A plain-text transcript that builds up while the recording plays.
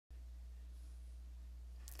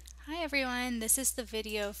Hi everyone, this is the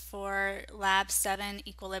video for Lab 7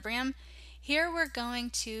 Equilibrium. Here we're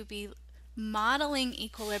going to be modeling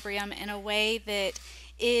equilibrium in a way that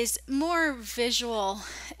is more visual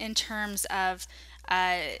in terms of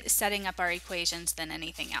setting up our equations than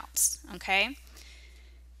anything else, okay?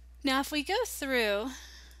 Now if we go through,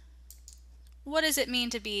 what does it mean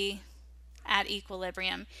to be at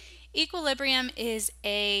equilibrium? Equilibrium is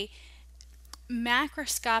a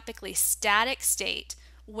macroscopically static state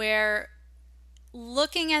where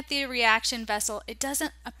looking at the reaction vessel, it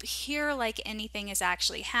doesn't appear like anything is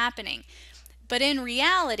actually happening. But in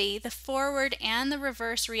reality, the forward and the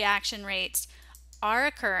reverse reaction rates are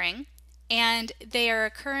occurring, and they are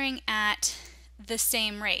occurring at the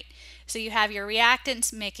same rate. So you have your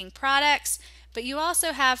reactants making products, but you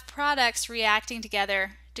also have products reacting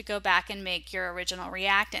together to go back and make your original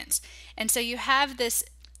reactants. And so you have this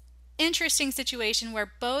interesting situation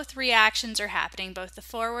where both reactions are happening, both the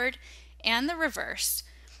forward and the reverse,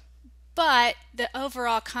 but the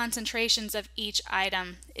overall concentrations of each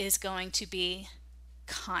item is going to be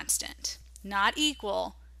constant, not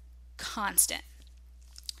equal, constant.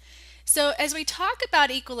 So as we talk about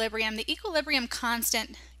equilibrium, the equilibrium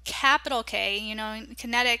constant, capital K, you know, in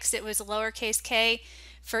kinetics it was lowercase k.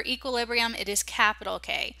 For equilibrium it is capital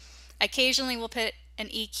K. Occasionally we'll put an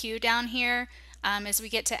EQ down here. As we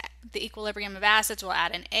get to the equilibrium of acids, we'll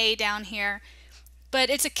add an A down here, but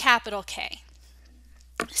it's a capital K.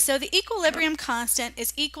 So the equilibrium constant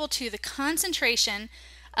is equal to the concentration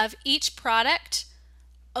of each product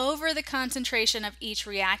over the concentration of each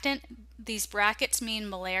reactant. These brackets mean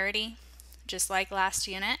molarity, just like last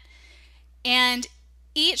unit. And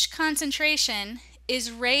each concentration is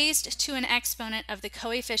raised to an exponent of the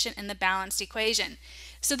coefficient in the balanced equation.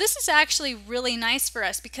 So this is actually really nice for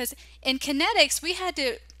us because in kinetics we had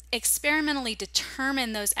to experimentally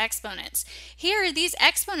determine those exponents. Here these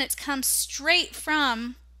exponents come straight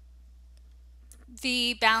from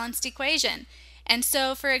the balanced equation. And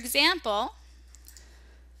so for example,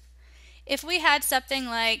 if we had something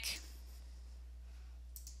like,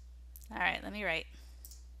 all right, let me write,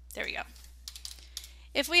 there we go.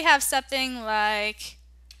 If we have something like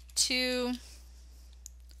 2H2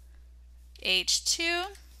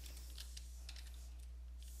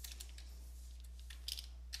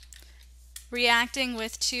 reacting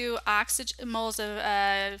with 2 moles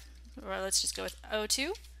of, or let's just go with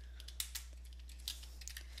O2.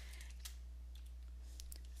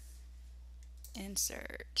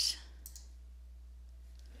 Insert.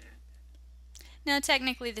 Now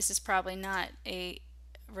technically this is probably not a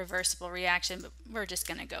reversible reaction, but we're just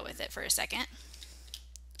going to go with it for a second.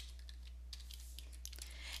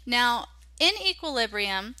 Now in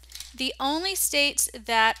equilibrium, the only states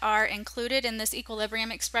that are included in this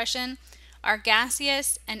equilibrium expression are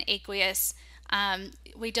gaseous and aqueous.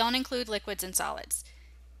 We don't include liquids and solids.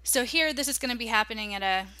 So here this is going to be happening at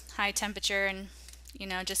a high temperature, and you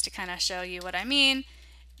know, just to kind of show you what I mean,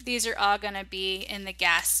 these are all going to be in the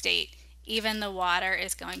gas state. Even the water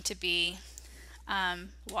is going to be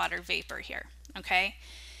water vapor here, okay?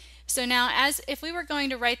 So now if we were going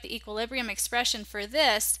to write the equilibrium expression for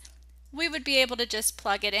this, we would be able to just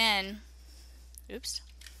plug it in, oops,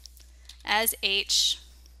 as H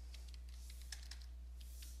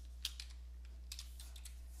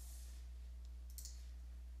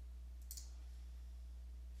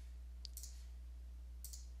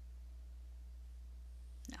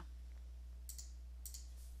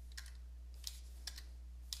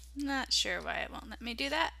Not sure why it won't let me do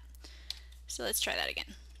that. So let's try that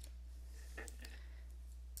again.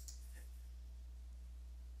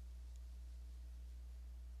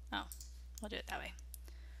 Oh, we'll do it that way.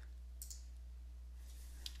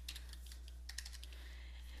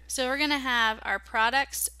 So we're going to have our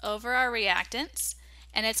products over our reactants,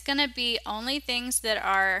 and it's going to be only things that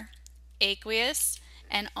are aqueous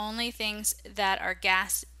and only things that are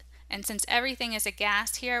gas. And since everything is a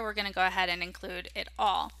gas here, we're going to go ahead and include it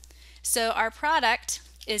all. So our product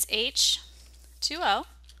is H2O.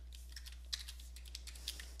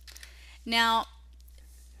 Now,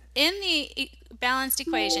 in the balanced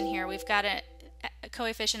equation here, we've got a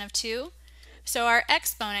coefficient of 2. So our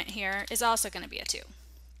exponent here is also going to be a 2.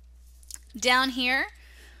 Down here,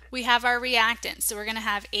 we have our reactants. So we're going to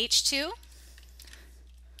have H2.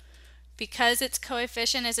 Because its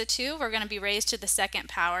coefficient is a 2, we're going to be raised to the second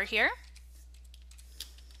power here.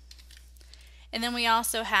 And then we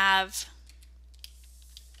also have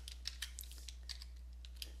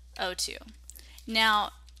O2.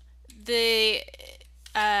 Now, the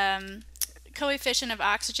coefficient of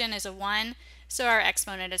oxygen is a 1, so our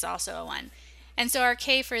exponent is also a 1. And so our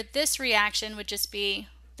K for this reaction would just be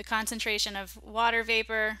the concentration of water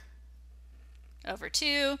vapor over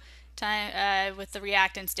 2 with the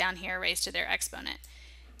reactants down here raised to their exponent.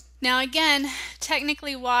 Now again,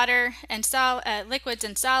 technically water and liquids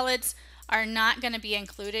and solids are not going to be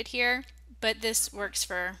included here, but this works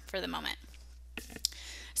for the moment.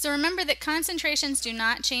 So remember that concentrations do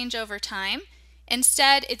not change over time.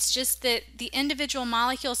 Instead, it's just that the individual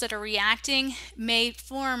molecules that are reacting may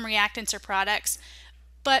form reactants or products,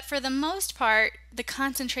 but for the most part, the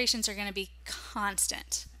concentrations are going to be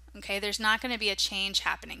constant. Okay, there's not going to be a change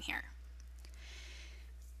happening here.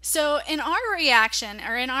 So in our reaction,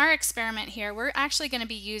 or in our experiment here, we're actually going to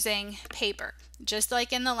be using paper. Just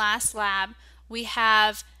like in the last lab, we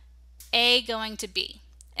have A going to B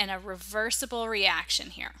in a reversible reaction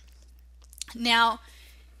here. Now,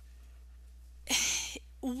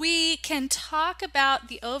 we can talk about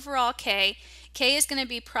the overall K. K is going to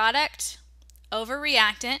be product over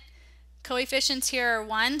reactant. Coefficients here are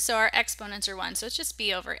 1, so our exponents are 1, so it's just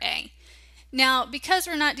B over A. Now, because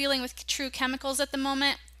we're not dealing with true chemicals at the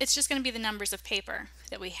moment, it's just going to be the numbers of paper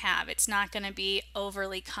that we have. It's not going to be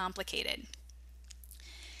overly complicated.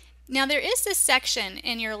 Now, there is this section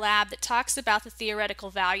in your lab that talks about the theoretical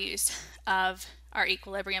values of our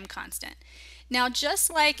equilibrium constant. Now,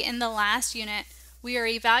 just like in the last unit, we are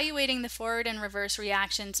evaluating the forward and reverse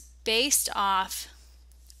reactions based off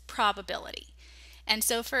probability. And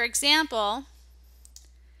so, for example,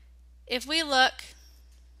 if we look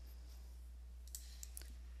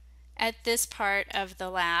at this part of the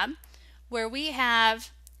lab where we have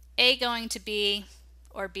A going to B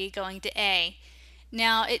or B going to A.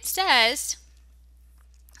 Now it says,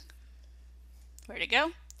 where'd it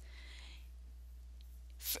go?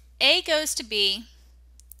 A goes to B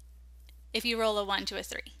if you roll a 1 to a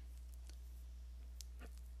 3.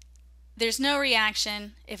 There's no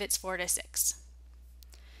reaction if it's 4 to 6.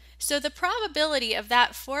 So the probability of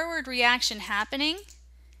that forward reaction happening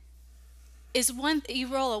is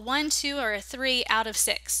you roll a 1, 2, or a 3 out of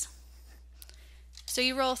 6. So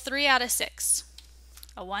you roll 3 out of 6.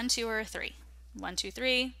 A 1, 2, or a 3. 1, 2,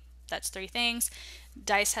 3, that's 3 things.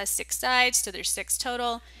 Dice has 6 sides, so there's 6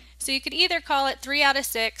 total. So you could either call it 3 out of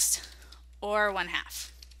 6 or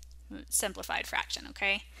 1/2. Simplified fraction,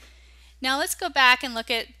 okay? Now let's go back and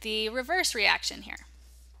look at the reverse reaction here.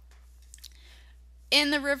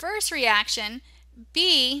 In the reverse reaction,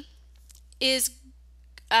 B is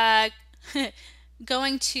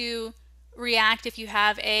going to react if you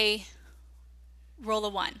have a roll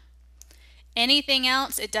of 1. Anything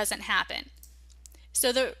else, it doesn't happen.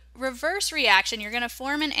 So the reverse reaction, you're going to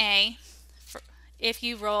form an A if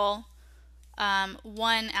you roll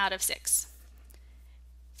 1 out of 6.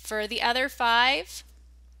 For the other 5,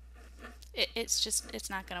 it's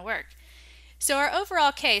not going to work. So our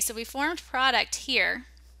overall K, so we formed product here.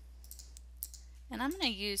 And I'm going to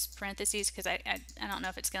use parentheses because I don't know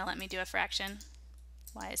if it's going to let me do a fraction.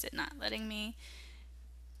 Why is it not letting me?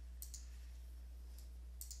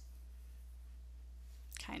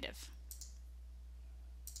 Kind of.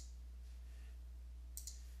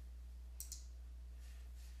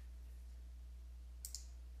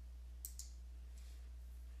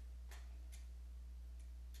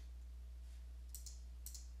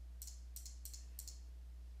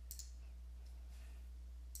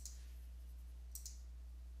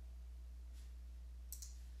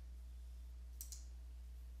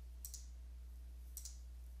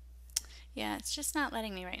 Yeah, it's just not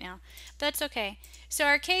letting me right now. But that's okay. So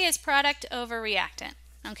our K is product over reactant.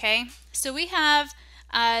 Okay, so we have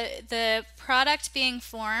the product being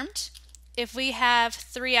formed if we have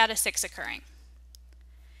 3 out of 6 occurring.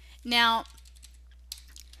 Now,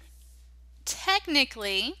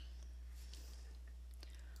 technically,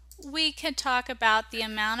 we could talk about the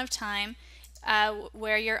amount of time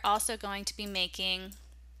where you're also going to be making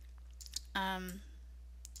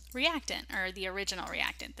reactant, or the original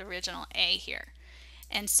reactant, the original A here.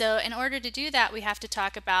 And so in order to do that, we have to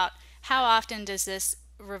talk about how often does this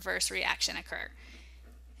reverse reaction occur.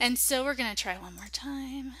 And so we're going to try one more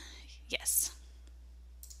time. Yes.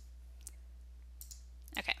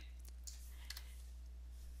 Okay.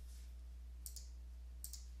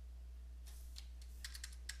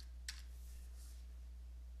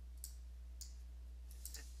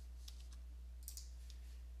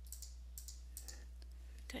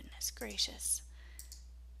 Goodness gracious.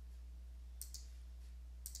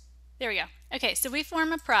 There we go. Okay, so we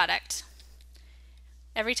form a product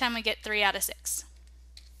every time we get 3 out of 6.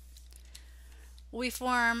 We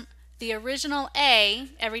form the original A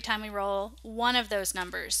every time we roll one of those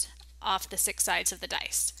numbers off the 6 sides of the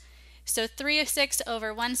dice. So 3 of 6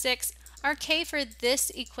 over 1/6. Our K for this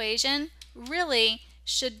equation really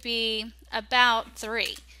should be about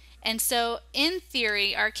 3. And so in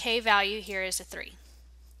theory, our K value here is a 3.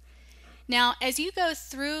 Now, as you go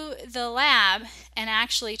through the lab and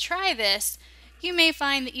actually try this, you may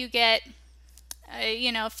find that you get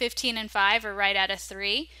 15 and 5 or right at a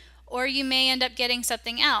 3, or you may end up getting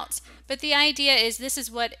something else. But the idea is this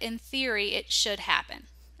is what in theory it should happen.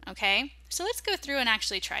 Okay, so let's go through and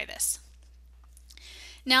actually try this.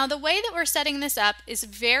 Now the way that we're setting this up is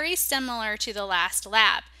very similar to the last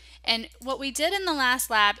lab. And what we did in the last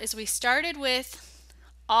lab is we started with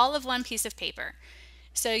all of one piece of paper.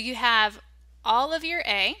 So you have all of your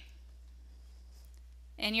A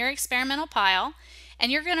in your experimental pile,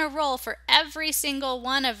 and you're going to roll for every single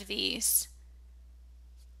one of these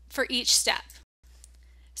for each step.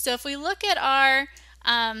 So if we look at our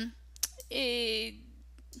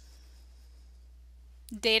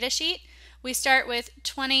data sheet, we start with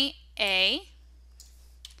 20A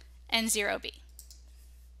and 0B.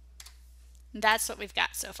 That's what we've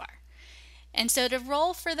got so far. And so to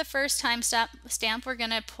roll for the first time stamp, we're going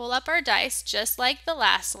to pull up our dice just like the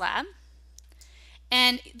last lab.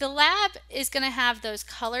 And the lab is going to have those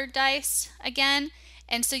colored dice again.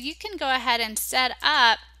 And so you can go ahead and set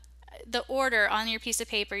up the order on your piece of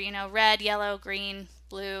paper, red, yellow, green,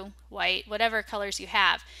 blue, white, whatever colors you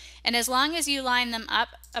have. And as long as you line them up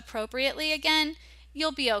appropriately again,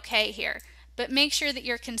 you'll be okay here. But make sure that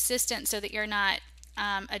you're consistent so that you're not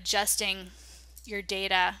adjusting your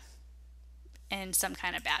data in some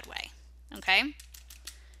kind of bad way. Okay?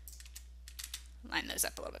 Line those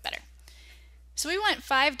up a little bit better. So we want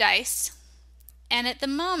 5 dice, and at the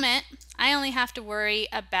moment I only have to worry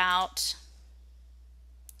about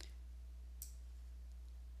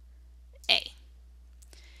A.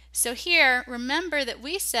 So here, remember that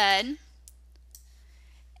we said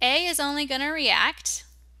A is only going to react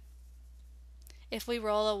if we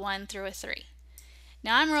roll a 1 through a 3.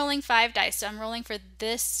 Now I'm rolling 5 dice, so I'm rolling for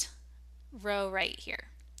this row right here.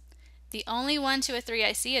 The only 1 to a 3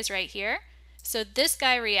 I see is right here. So this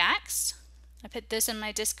guy reacts. I put this in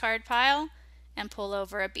my discard pile and pull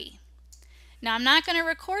over a B. Now I'm not going to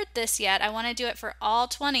record this yet. I want to do it for all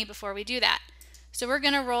 20 before we do that. So we're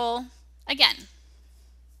going to roll again.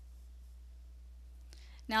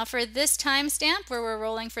 Now for this timestamp where we're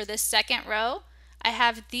rolling for this second row, I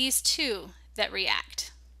have these 2 that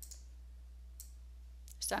react.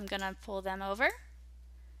 So I'm going to pull them over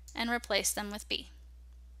and replace them with B.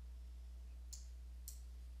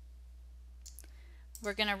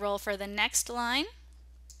 We're going to roll for the next line.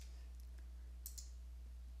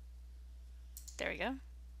 There we go.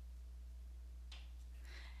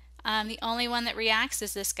 The only one that reacts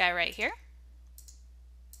is this guy right here.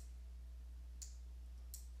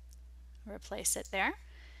 Replace it there.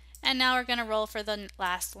 And now we're going to roll for the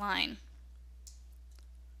last line.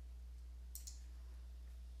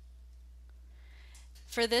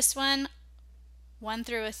 For this one, 1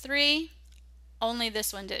 through a 3, only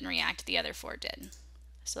this one didn't react, the other 4 did.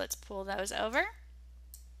 So let's pull those over.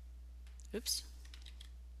 Oops.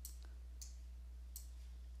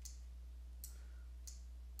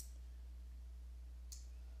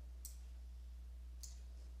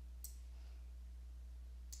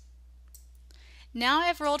 Now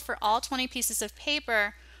I've rolled for all 20 pieces of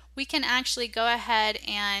paper, we can actually go ahead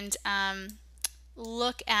and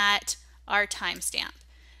look at our timestamp.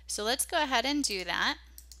 So let's go ahead and do that.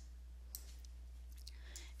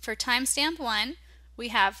 For timestamp 1, we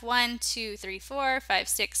have 1, 2, 3, 4, 5,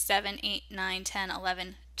 6, 7, 8, 9, 10,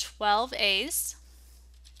 11, 12 A's.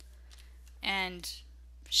 And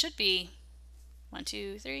should be 1,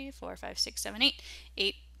 2, 3, 4, 5, 6, 7,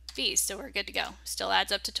 8 B's. So we're good to go. Still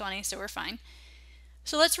adds up to 20, so we're fine.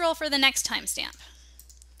 So let's roll for the next timestamp.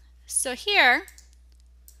 So here,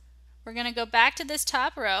 we're going to go back to this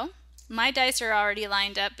top row. My dice are already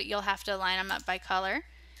lined up, but you'll have to line them up by color.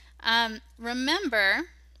 Remember,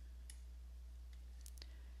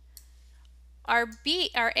 our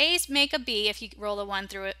A's make a B if you roll a 1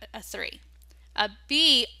 through a 3. A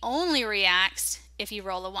B only reacts if you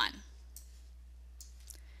roll a 1.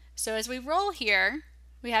 So as we roll here,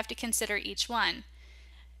 we have to consider each one.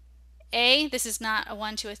 A, this is not a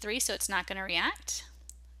 1 to a 3, so it's not going to react.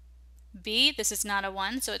 B, this is not a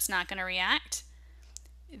 1, so it's not going to react.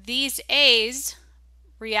 These A's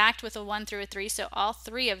react with a 1 through a 3, so all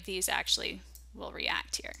 3 of these actually will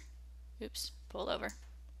react here. Oops, pull over.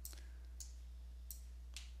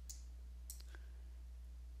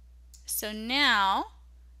 So now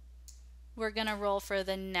we're going to roll for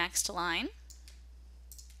the next line.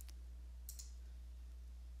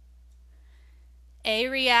 A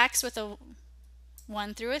reacts with a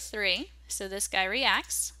 1 through a 3, so this guy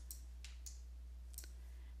reacts.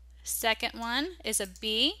 Second one is a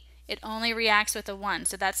B. it only reacts with a 1,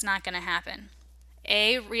 so that's not going to happen.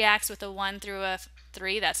 A reacts with a 1 through a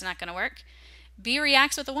 3, that's not going to work. B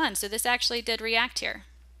reacts with a 1, so this actually did react here.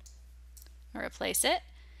 I'll replace it.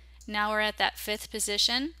 Now we're at that 5th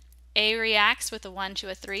position. A reacts with a 1 to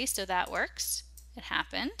a 3, so that works. It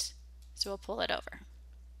happened. So we'll pull it over.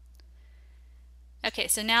 Okay,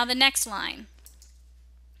 so now the next line.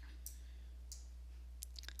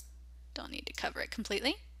 Don't need to cover it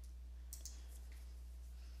completely.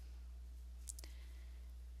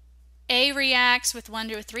 A reacts with 1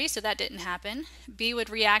 to a 3, so that didn't happen. B would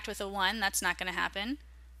react with a 1, that's not going to happen.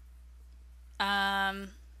 A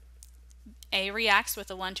reacts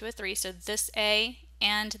with a 1 to a 3, so this A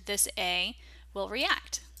and this A will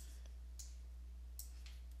react.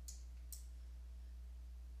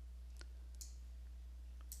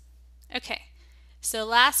 Okay, so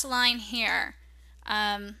last line here.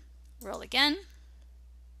 Roll again.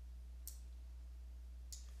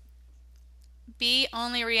 B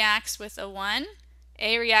only reacts with a 1.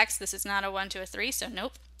 A reacts, this is not a 1 to a 3, so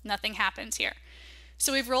nope, nothing happens here.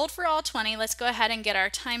 So we've rolled for all 20. Let's go ahead and get our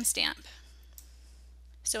timestamp.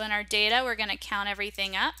 So in our data, we're going to count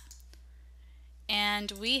everything up.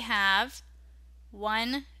 And we have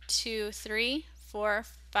 1, 2, 3, 4,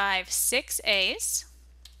 5, 6 A's.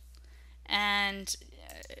 And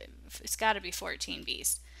it's got to be 14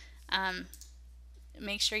 B's.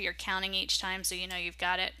 Make sure you're counting each time so you know you've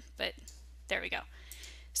got it, but there we go.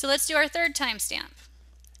 So let's do our third timestamp.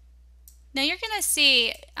 Now you're going to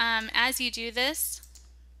see as you do this,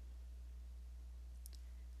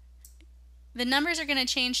 the numbers are going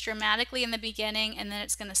to change dramatically in the beginning and then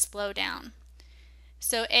it's going to slow down.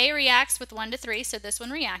 So A reacts with 1 to 3, so this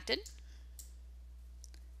one reacted.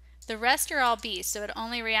 The rest are all B's, so it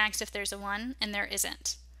only reacts if there's a 1 and there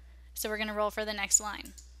isn't. So we're going to roll for the next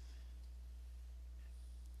line.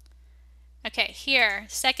 Okay, here,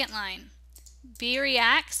 second line. B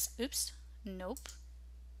reacts, oops, nope.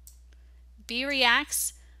 B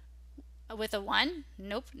reacts with a 1,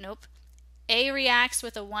 nope, nope. A reacts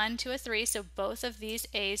with a 1 to a 3, so both of these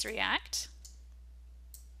A's react.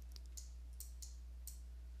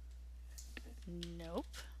 Nope.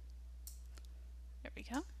 There we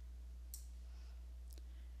go.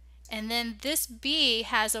 And then this B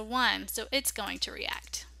has a 1, so it's going to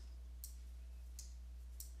react.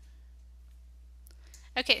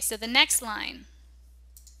 Okay, so the next line.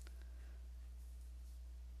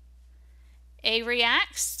 A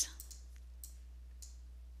reacts.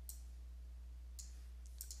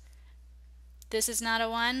 This is not a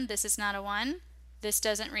 1, this is not a 1. This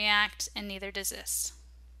doesn't react, and neither does this.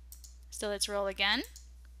 So let's roll again.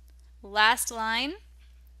 Last line.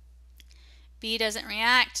 B doesn't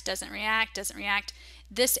react, doesn't react, doesn't react.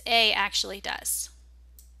 This A actually does.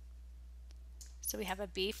 So we have a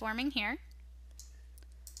B forming here.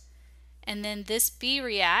 And then this B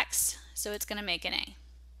reacts, so it's going to make an A.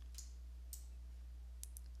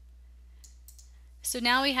 So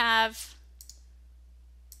now we have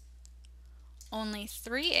only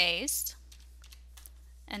 3 A's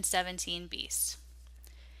and 17 B's.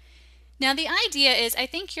 Now the idea is, I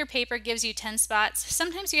think your paper gives you 10 spots.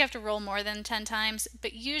 Sometimes you have to roll more than 10 times,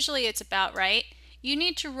 but usually it's about right. You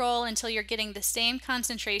need to roll until you're getting the same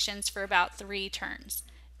concentrations for about 3 turns,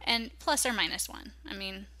 and plus or minus 1. I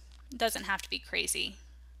mean, it doesn't have to be crazy.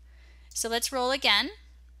 So let's roll again.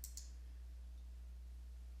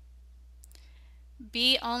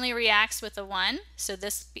 B only reacts with a 1, so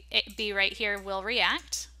this B right here will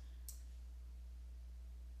react.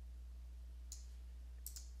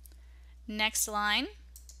 Next line.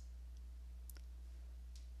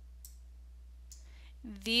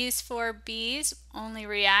 These 4 B's only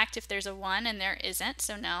react if there's a 1 and there isn't,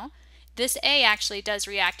 so no. This A actually does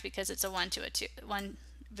react because it's a 1 to a 2, 1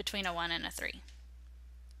 between a 1 and a 3.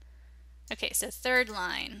 Okay, so third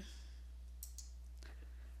line.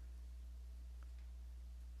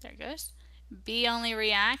 There it goes. B only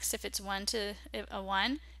reacts if it's 1 to a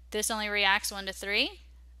 1. This only reacts 1 to 3,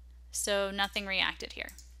 so nothing reacted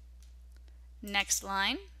here. Next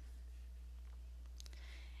line.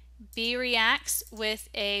 B reacts with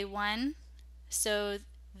a 1, so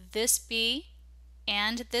this B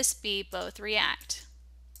and this B both react.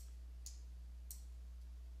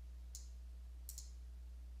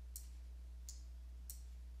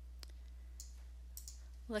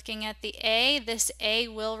 Looking at the A, this A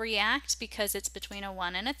will react because it's between a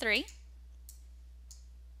 1 and a 3.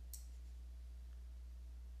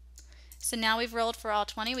 So now we've rolled for all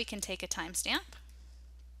 20, we can take a timestamp.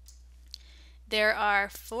 There are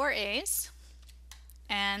 4 A's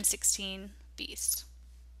and 16 B's.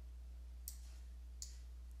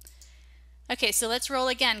 Okay, so let's roll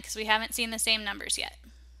again because we haven't seen the same numbers yet.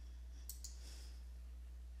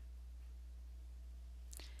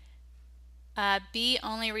 B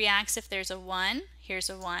only reacts if there's a 1. Here's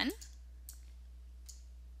a 1.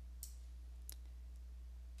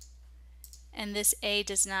 And this A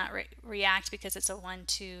does not react because it's a 1,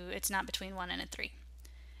 2. It's not between 1 and a 3.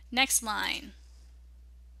 Next line.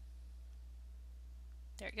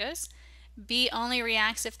 There it goes. B only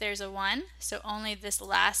reacts if there's a 1, so only this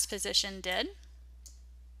last position did.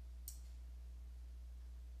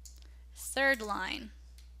 Third line.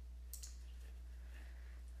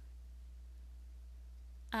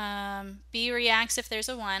 B reacts if there's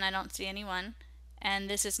a 1. I don't see any 1. And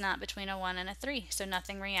this is not between a 1 and a 3, so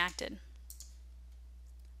nothing reacted.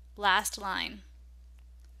 Last line.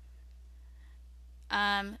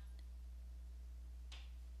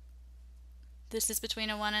 This is between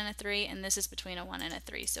a 1 and a 3, and this is between a 1 and a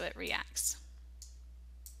 3, so it reacts.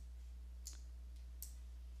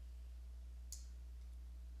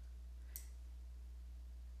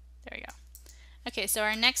 There we go. Okay, so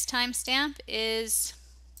our next timestamp is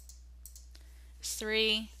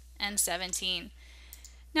 3 and 17.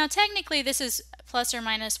 Now technically this is plus or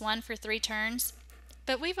minus 1 for 3 turns,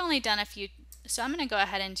 but we've only done a few, so I'm going to go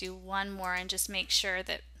ahead and do one more and just make sure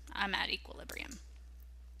that I'm at equilibrium.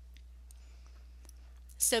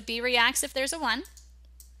 So B reacts if there's a 1.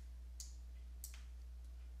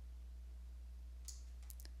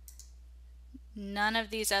 None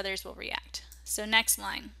of these others will react. So next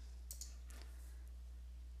line.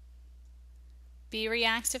 B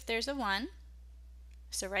reacts if there's a 1.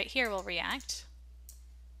 So right here will react.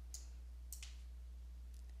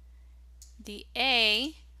 The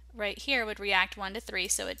A right here would react 1 to 3,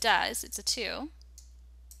 so it does. It's a 2.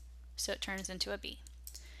 So it turns into a B.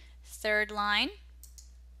 Third line.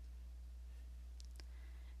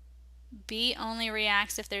 B only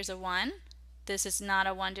reacts if there's a 1. This is not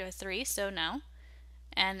a 1 to a 3, so no.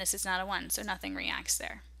 And this is not a 1, so nothing reacts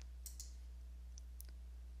there.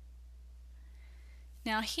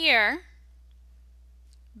 Now here,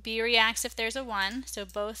 B reacts if there's a 1, so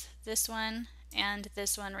both this one and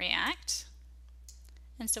this one react.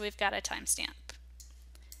 And so we've got a timestamp.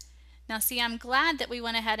 Now see, I'm glad that we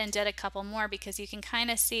went ahead and did a couple more because you can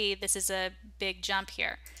kind of see this is a big jump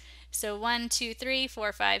here. So 1, 2, 3,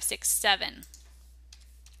 4, 5, 6, 7,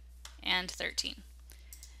 and 13.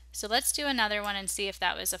 So let's do another one and see if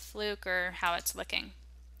that was a fluke or how it's looking.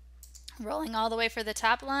 Rolling all the way for the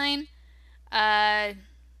top line,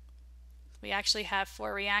 we actually have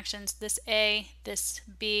 4 reactions. This A, this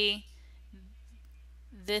B,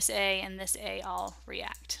 this A, and this A all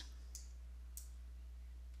react.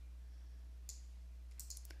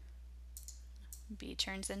 B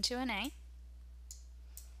turns into an A.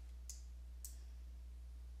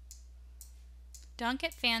 Don't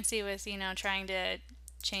get fancy with, trying to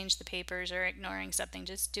change the papers or ignoring something.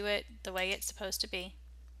 Just do it the way it's supposed to be.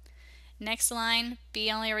 Next line,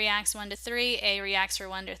 B only reacts 1 to 3, A reacts for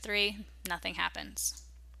 1 to 3, nothing happens.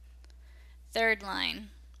 Third line,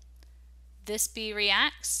 this B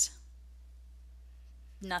reacts,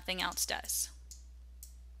 nothing else does.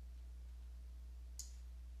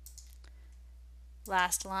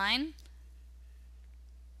 Last line,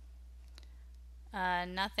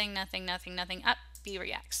 nothing, nothing, nothing, nothing, up, B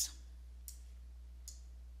reacts.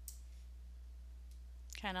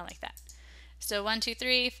 Kind of like that. So 1, 2,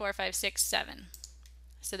 3, 4, 5, 6, 7.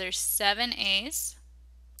 So there's 7 A's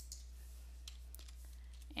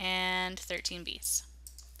and 13 B's.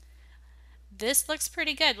 This looks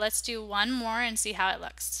pretty good. Let's do one more and see how it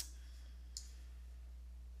looks.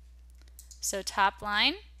 So top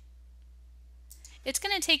line. It's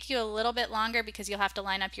going to take you a little bit longer because you'll have to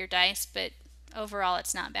line up your dice, but overall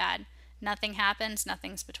it's not bad. Nothing happens.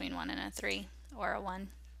 Nothing's between 1 and a 3 or a 1.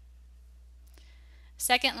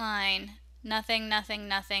 Second line. Nothing, nothing,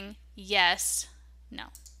 nothing, yes, no.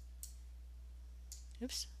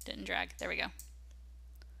 Oops, didn't drag. There we go.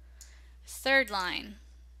 Third line.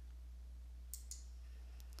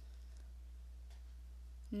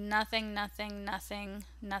 Nothing, nothing, nothing,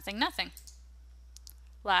 nothing, nothing.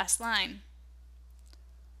 Last line.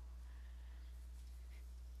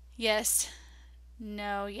 Yes,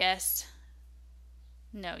 no, yes,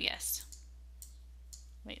 no, yes.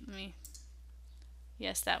 Wait, let me.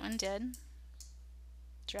 Yes, that one did.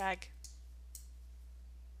 Drag.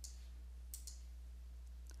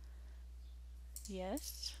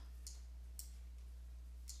 Yes.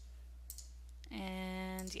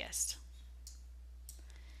 And yes.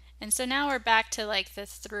 And so now we're back to like the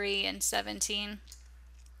 3 and 17.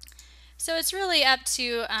 So it's really up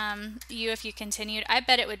to you if you continued. I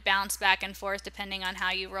bet it would bounce back and forth depending on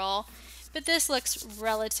how you roll. But this looks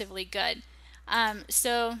relatively good.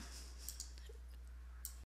 So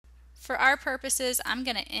for our purposes, I'm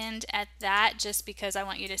going to end at that just because I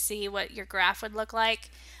want you to see what your graph would look like.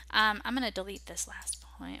 I'm going to delete this last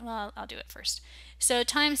point. Well, I'll do it first. So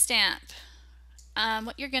timestamp.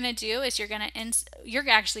 What you're going to do is you're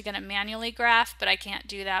actually going to manually graph, but I can't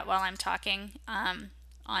do that while I'm talking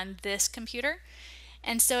on this computer.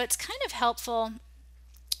 And so it's kind of helpful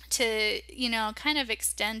to, kind of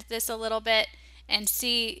extend this a little bit and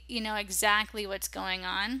see, exactly what's going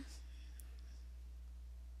on.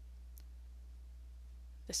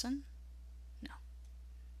 This one? No.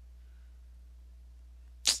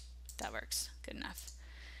 That works. Good enough.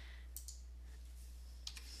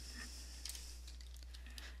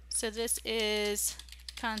 So this is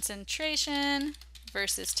concentration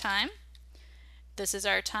versus time. This is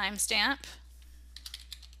our timestamp.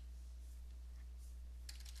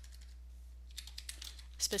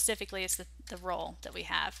 Specifically, it's the roll that we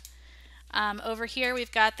have. Over here,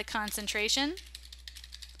 we've got the concentration,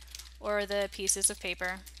 or the pieces of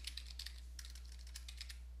paper.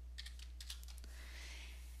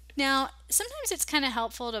 Now, sometimes it's kind of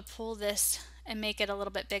helpful to pull this and make it a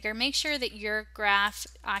little bit bigger. Make sure that your graph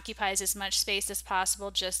occupies as much space as possible,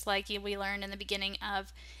 just like we learned in the beginning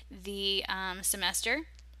of the semester.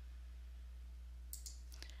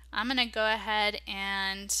 I'm going to go ahead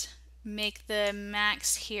and make the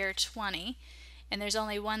max here 20, and there's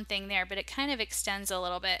only one thing there, but it kind of extends a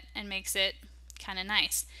little bit and makes it kind of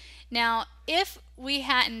nice. Now, if we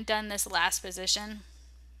hadn't done this last position,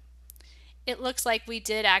 it looks like we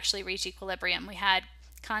did actually reach equilibrium. We had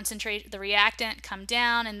the reactant come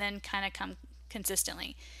down and then kind of come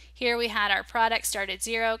consistently. Here we had our product start at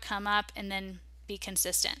 0, come up, and then be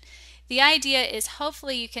consistent. The idea is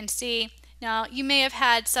hopefully you can see. Now, you may have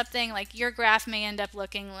had something like your graph may end up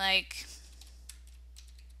looking like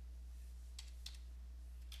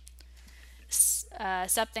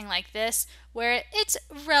something like this, where it's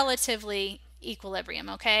relatively equilibrium,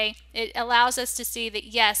 okay? It allows us to see that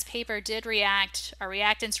yes, paper did react, our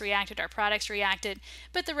reactants reacted, our products reacted,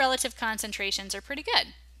 but the relative concentrations are pretty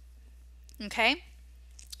good, okay?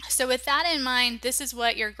 So with that in mind, this is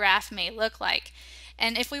what your graph may look like.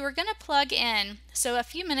 And if we were going to plug in, so a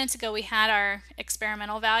few minutes ago we had our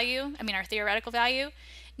experimental value, our theoretical value.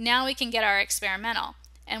 Now we can get our experimental.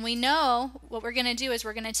 And we know what we're going to do is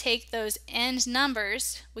we're going to take those end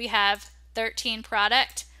numbers. We have 13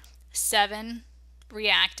 product, 7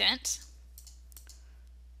 reactant.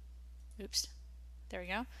 Oops, there we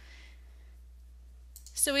go.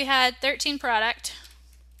 So we had 13 product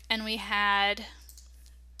and we had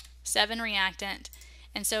 7 reactant.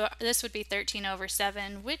 And so this would be 13 over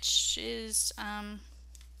 7, which is,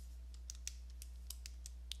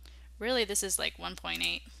 really this is like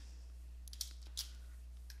 1.8.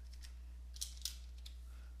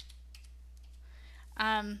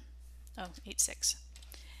 Oh, 8.6.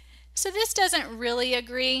 So this doesn't really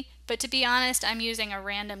agree, but to be honest, I'm using a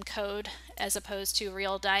random code as opposed to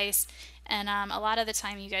real dice. And a lot of the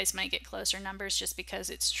time you guys might get closer numbers just because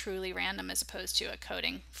it's truly random as opposed to a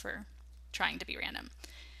coding for trying to be random.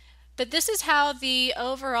 But this is how the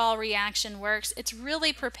overall reaction works. It's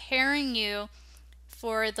really preparing you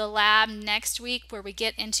for the lab next week where we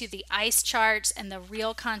get into the ice charts and the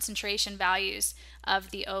real concentration values of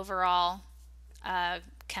the overall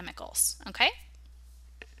chemicals, okay?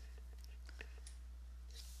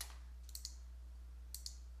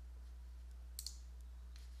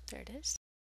 There it is.